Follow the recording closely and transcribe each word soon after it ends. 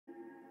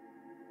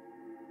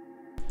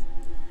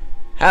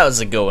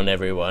How's it going,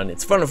 everyone?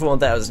 It's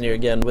Funnel1000 here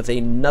again with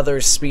another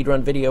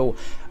speedrun video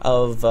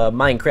of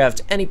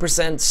Minecraft any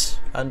percent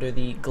under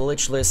the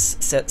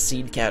Glitchless set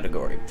seed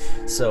category.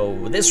 So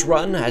this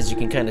run, as you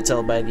can kind of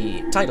tell by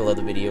the title of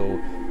the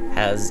video,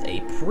 has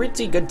a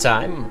pretty good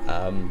time,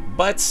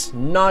 but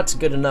not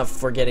good enough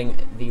for getting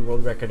the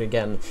world record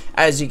again.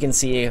 As you can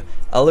see,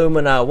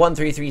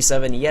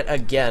 Illumina1337 yet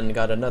again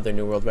got another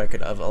new world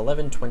record of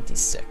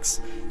 11:26.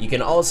 You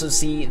can also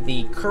see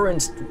the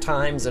current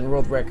times and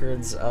world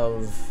records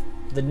of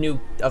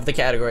the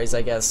categories,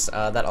 I guess,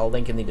 that I'll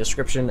link in the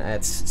description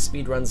at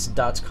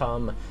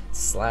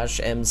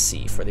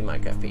speedruns.com/MC for the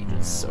Minecraft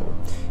pages. So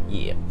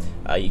yeah,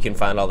 you can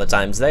find all the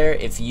times there.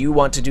 If you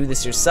want to do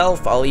this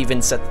yourself, I'll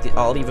even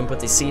put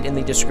the seed in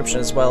the description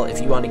as well if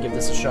you want to give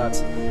this a shot.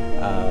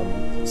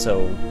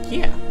 So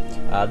yeah.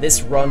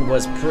 This run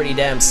was pretty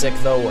damn sick,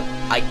 though.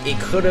 It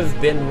could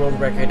have been world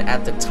record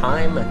at the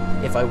time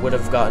if I would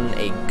have gotten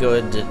a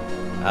good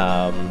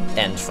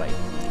end fight.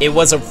 It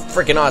was a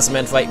freaking awesome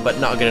end fight, but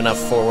not good enough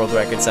for world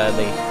record,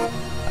 sadly.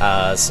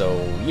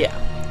 So yeah.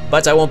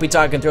 But I won't be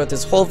talking throughout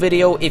this whole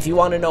video. If you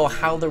want to know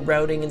how the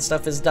routing and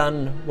stuff is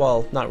done,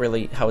 well, not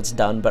really how it's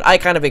done, but I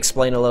kind of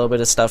explain a little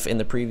bit of stuff in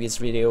the previous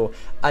video.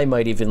 I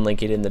might even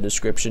link it in the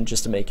description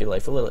just to make your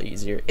life a little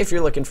easier if you're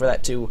looking for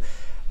that too.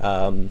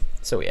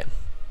 So yeah.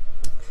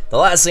 The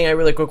last thing I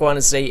really quick want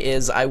to say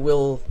is I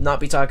will not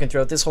be talking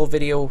throughout this whole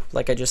video,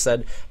 like I just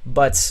said,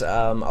 but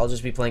I'll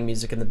just be playing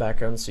music in the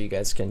background so you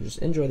guys can just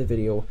enjoy the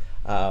video.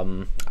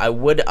 I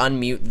would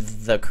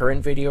unmute the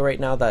current video right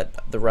now that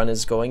the run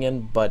is going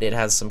in, but it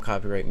has some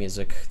copyright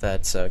music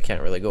that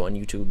can't really go on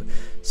YouTube,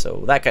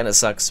 so that kind of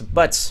sucks,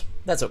 but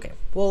that's okay.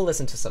 We'll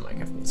listen to some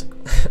Minecraft music.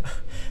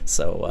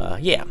 So,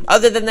 yeah.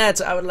 Other than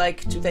that, I would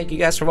like to thank you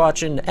guys for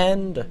watching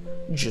and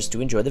just to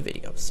enjoy the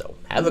video. So,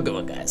 have a good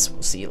one, guys.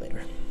 We'll see you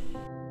later.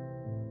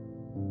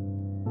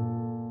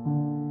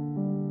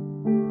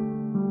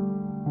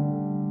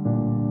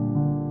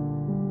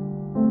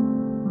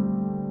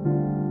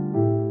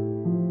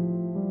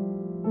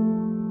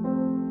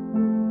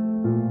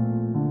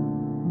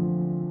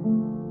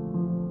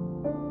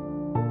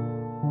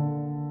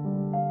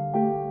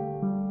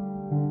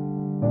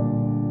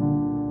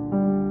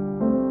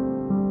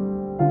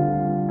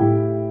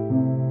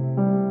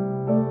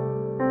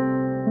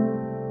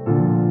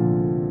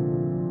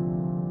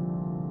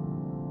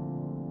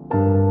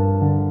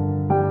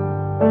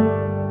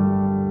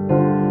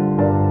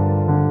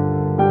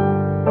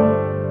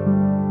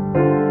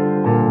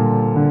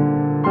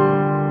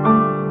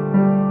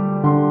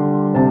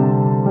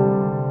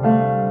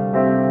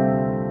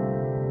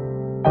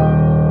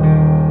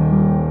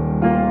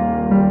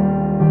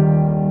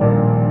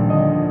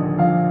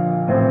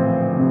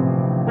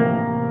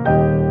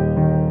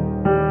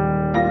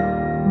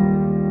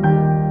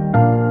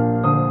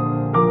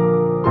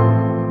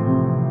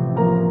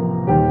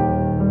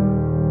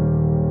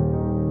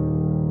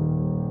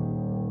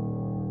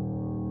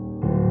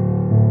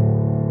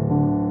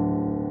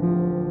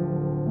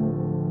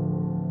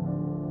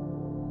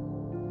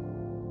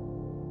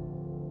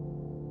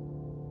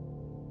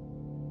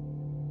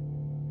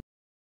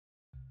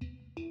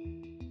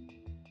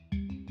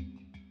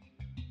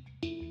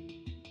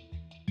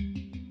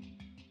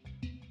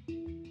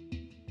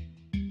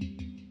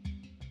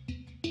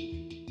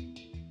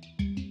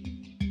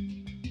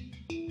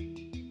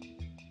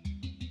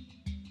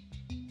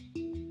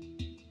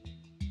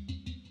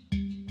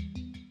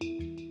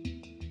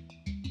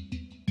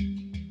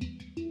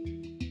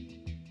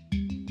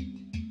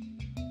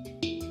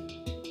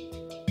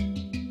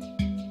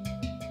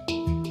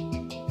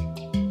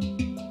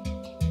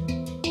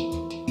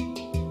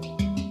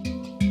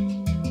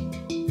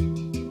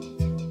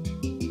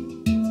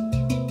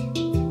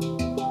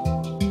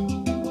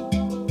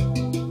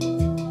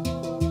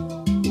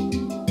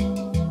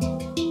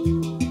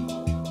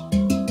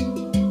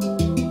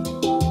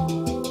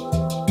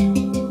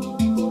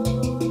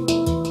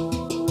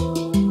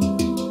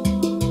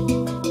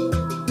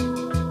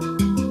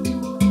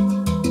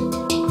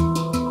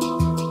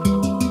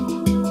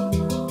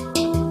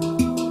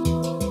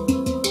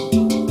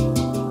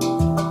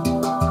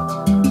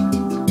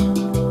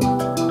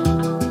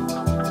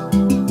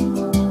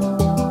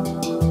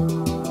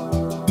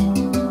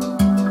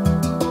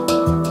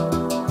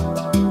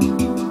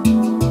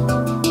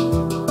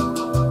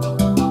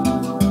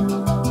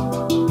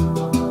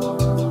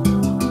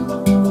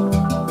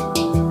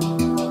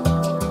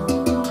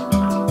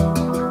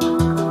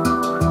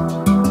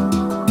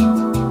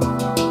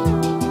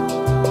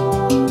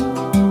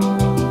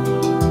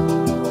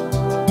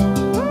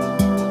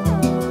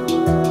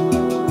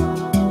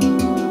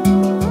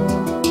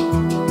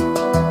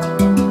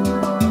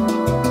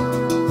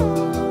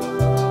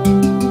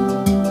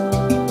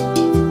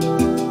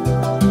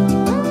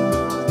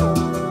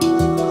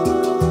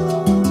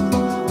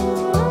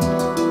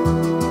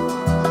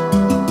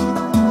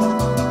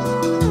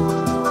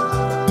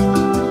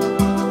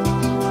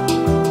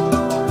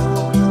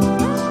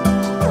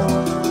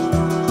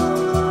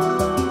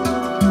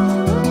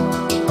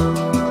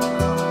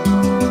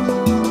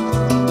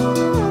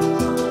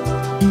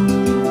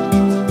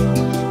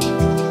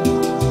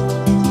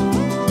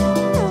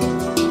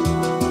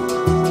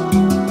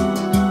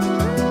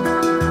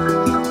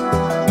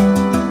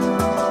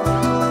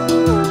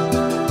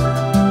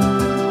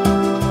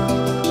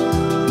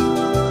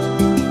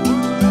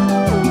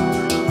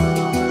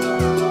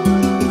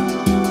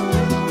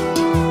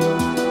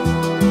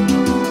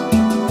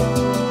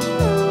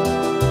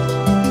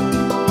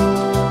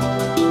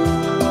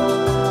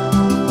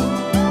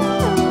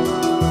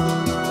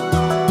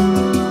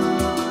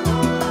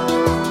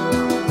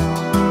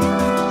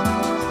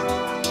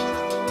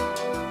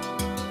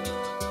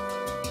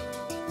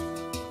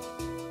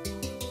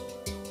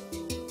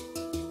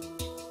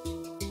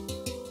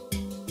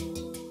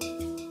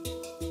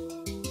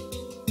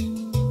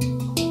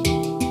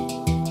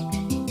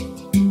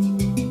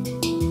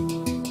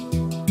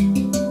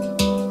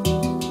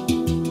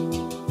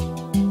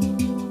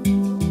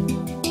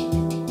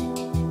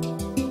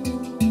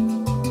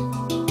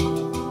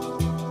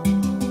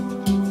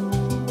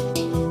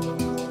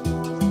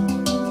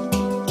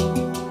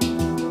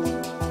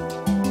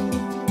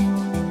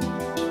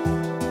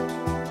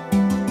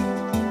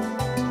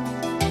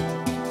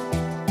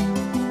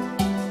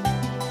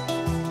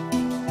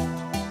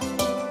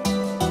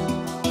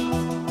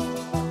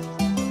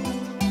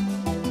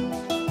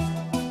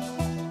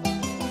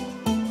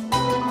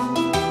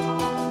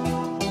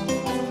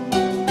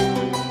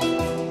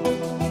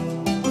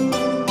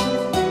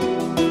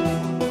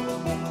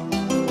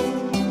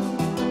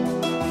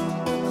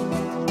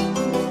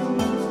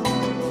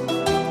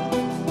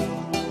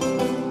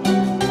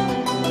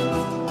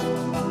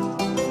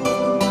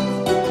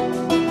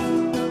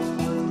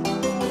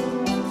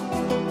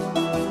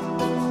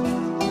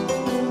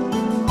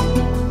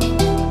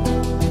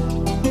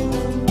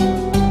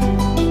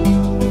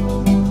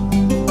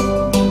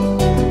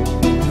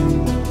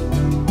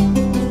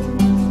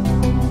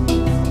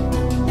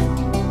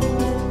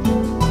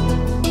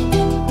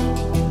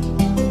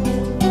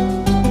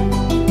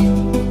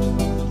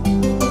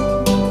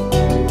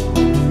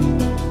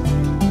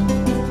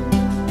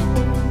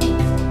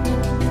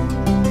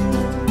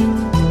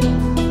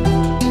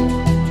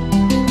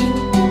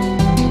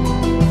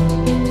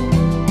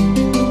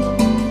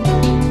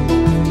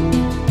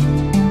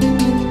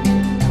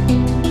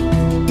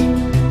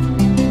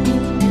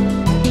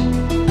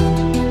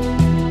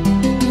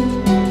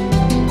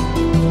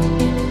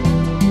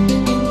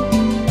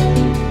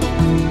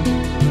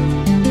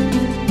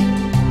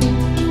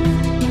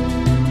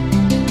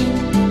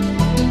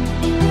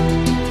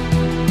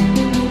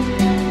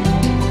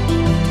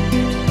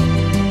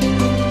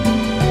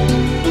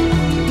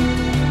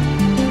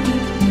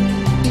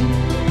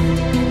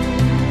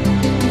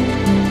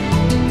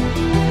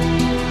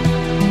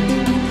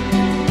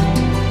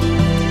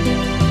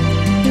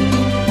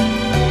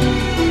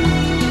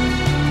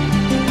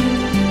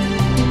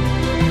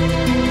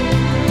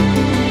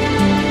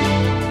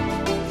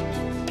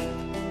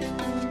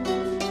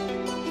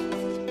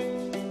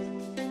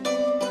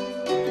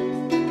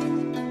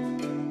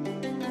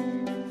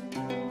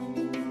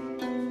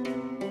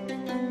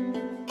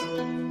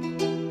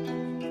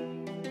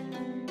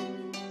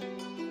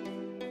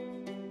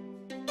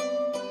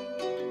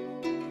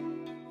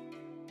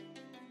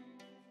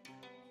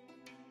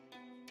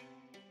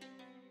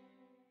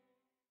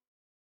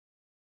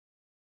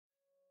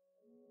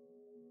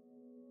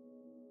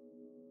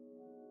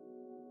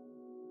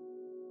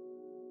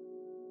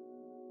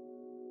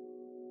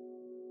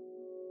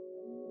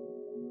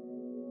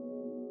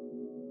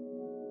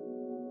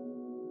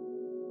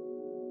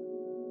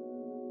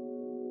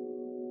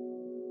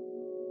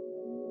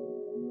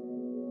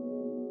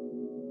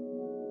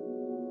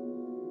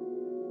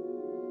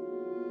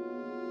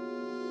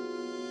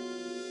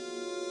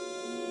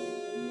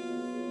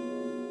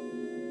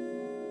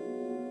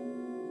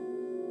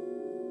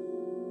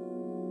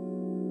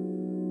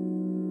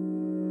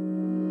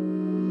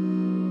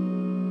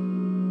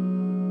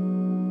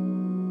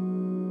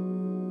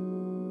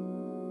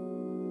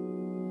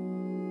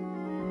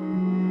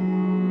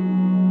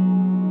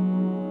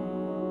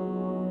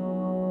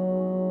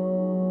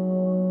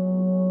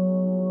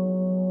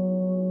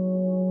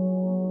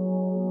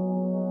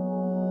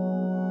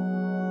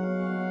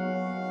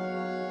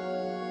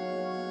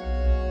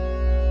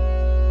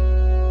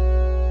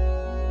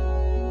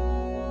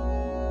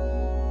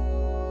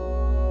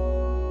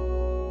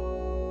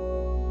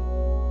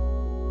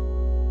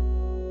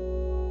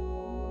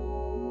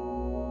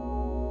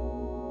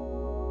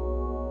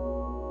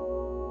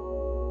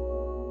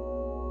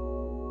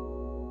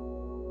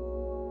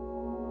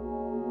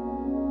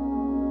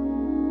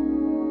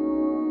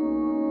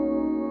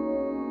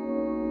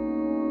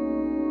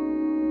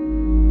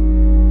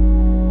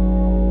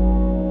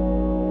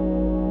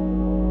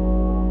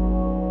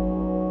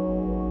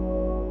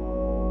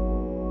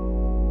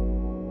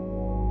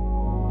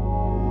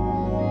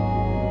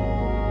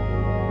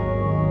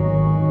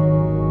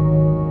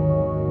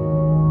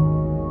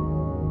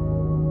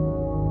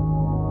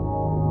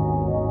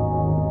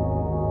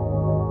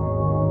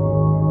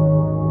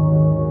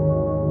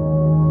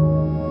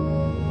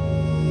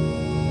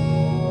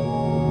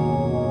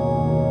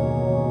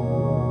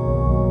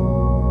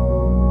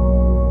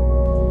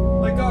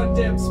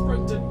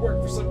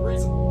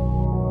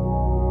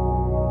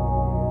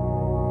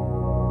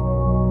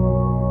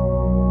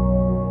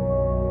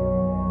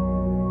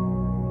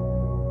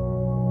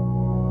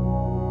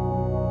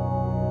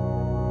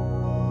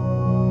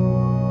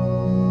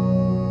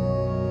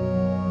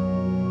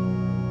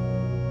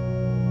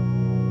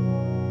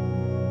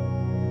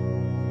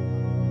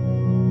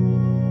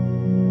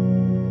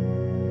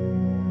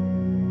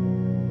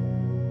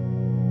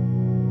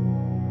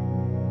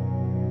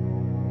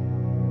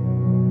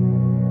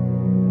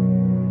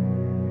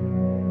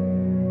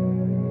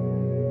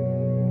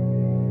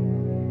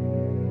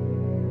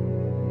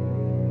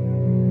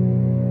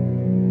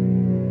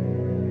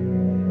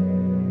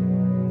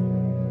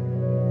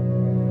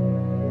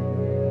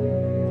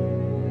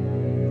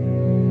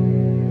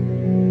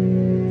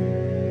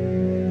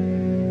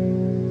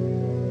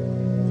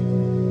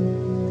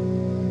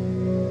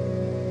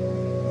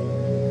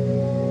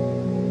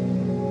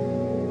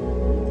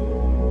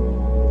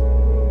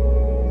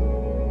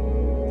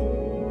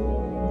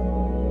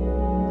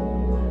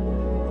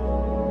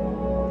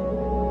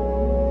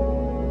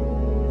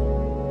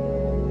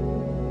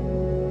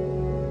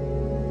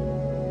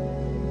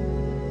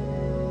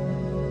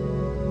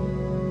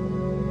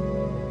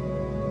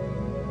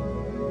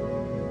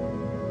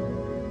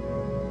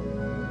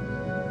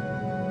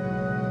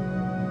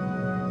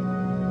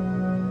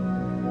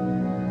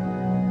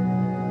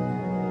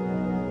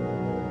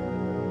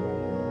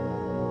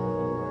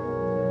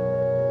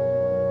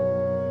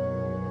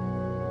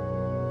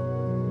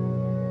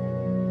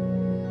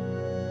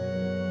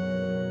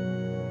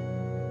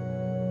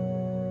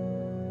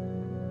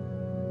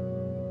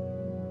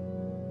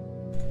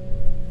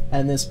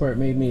 And this part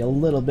made me a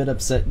little bit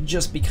upset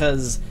just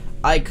because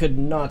I could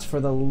not, for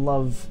the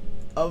love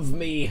of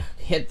me,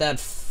 hit that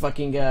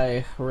fucking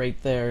guy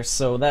right there.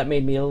 So that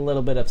made me a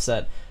little bit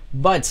upset.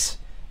 But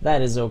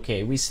that is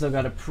okay. We still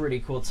got a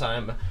pretty cool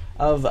time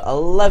of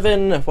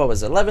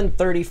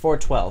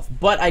 11:34:12.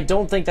 But I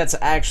don't think that's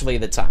actually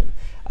the time.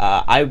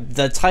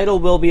 The title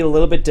will be a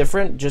little bit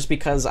different just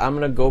because I'm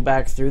going to go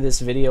back through this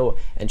video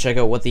and check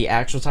out what the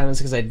actual time is,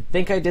 because I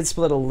think I did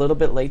split a little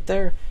bit late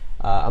there.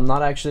 I'm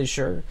not actually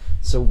sure,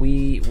 so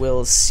we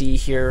will see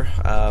here.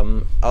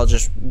 I'll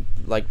just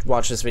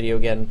watch this video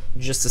again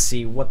just to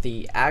see what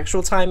the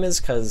actual time is,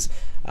 because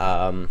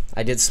I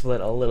did split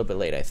a little bit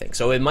late, I think.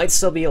 So it might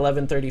still be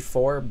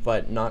 11:34,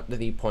 but not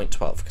the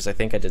 0.12, because I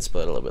think I did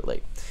split a little bit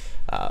late.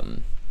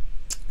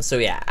 So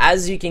yeah,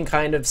 as you can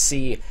kind of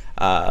see,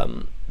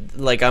 I'm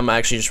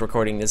actually just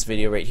recording this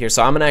video right here,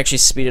 so I'm gonna actually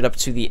speed it up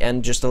to the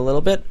end just a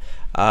little bit.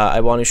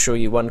 I want to show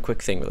you one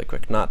quick thing really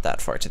quick, not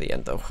that far to the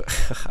end though.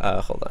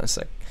 Hold on a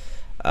sec.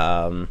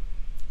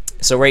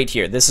 So right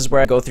here, this is where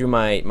I go through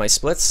my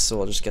splits, so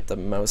we'll just get the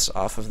mouse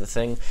off of the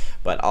thing,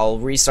 but I'll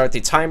restart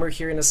the timer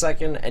here in a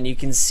second, and you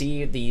can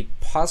see the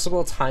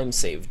possible time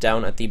save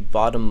down at the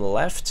bottom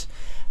left.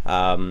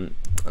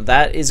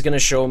 That is going to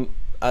show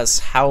us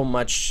how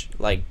much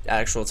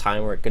actual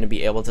time we're going to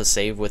be able to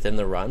save within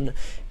the run,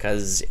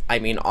 because I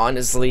mean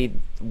honestly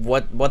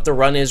what the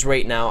run is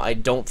right now, I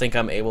don't think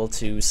I'm able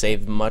to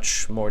save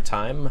much more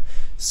time.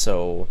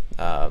 So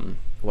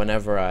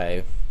whenever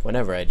I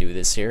do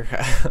this here,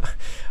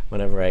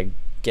 whenever I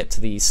get to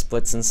the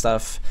splits and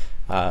stuff,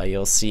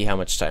 you'll see how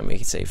much time we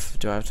can save.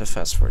 Do I have to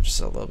fast forward just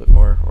a little bit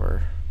more,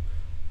 or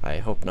I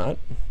hope not?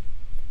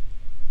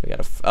 We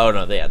gotta oh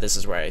no, yeah, this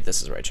is where I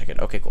check it.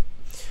 Okay, cool.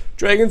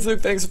 Dragon's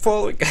Luke, thanks for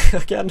following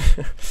again.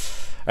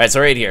 Alright,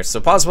 so right here.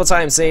 So possible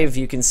time save,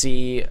 you can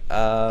see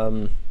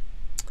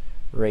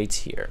right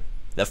here.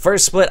 The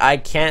first split, I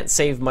can't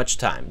save much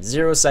time.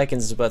 0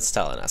 seconds is what's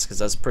telling us, because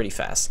that's pretty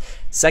fast.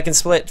 Second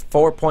split,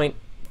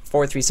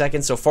 4.43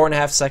 seconds, so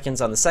 4.5 seconds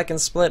on the second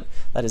split.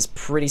 That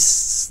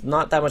is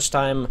not that much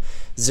time.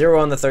 0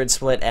 on the third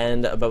split,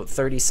 and about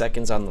 30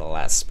 seconds on the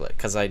last split,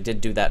 because I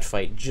did do that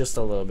fight just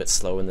a little bit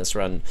slow in this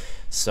run.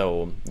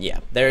 So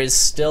yeah, there is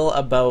still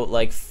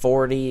about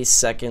 40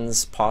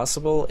 seconds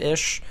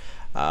possible-ish,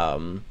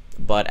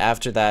 but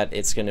after that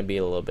it's going to be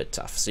a little bit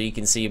tough. So you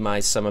can see my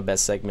sum of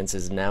best segments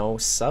is now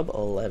sub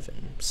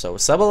 11. So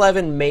sub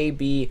 11 may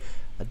be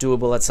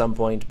doable at some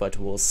point, but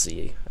we'll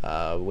see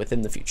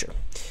within the future.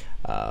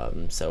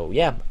 So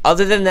yeah,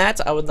 other than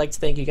that, I would like to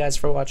thank you guys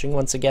for watching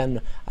once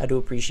again. I do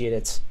appreciate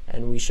it,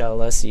 and we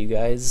shall see you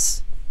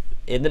guys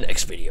in the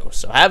next video.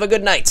 So have a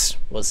good night.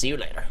 We'll see you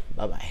later.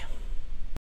 Bye bye.